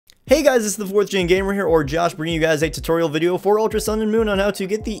Hey guys, this is the 4th Gen Gamer here, or Josh, bringing you guys a tutorial video for Ultra Sun and Moon on how to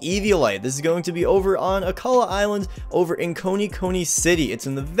get the Eviolite. This is going to be over on Akala Island over in Coney City. It's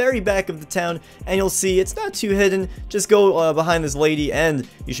in the very back of the town, and you'll see it's not too hidden. Just go behind this lady, and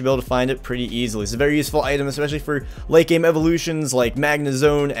you should be able to find it pretty easily. It's a very useful item, especially for late game evolutions like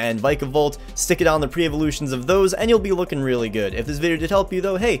Magnezone and Vikavolt. Stick it on the pre-evolutions of those, and you'll be looking really good. If this video did help you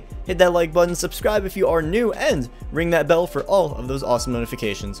though, hey, hit that like button, subscribe if you are new, and ring that bell for all of those awesome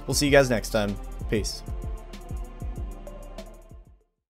notifications. We'll see you guys next time. Peace.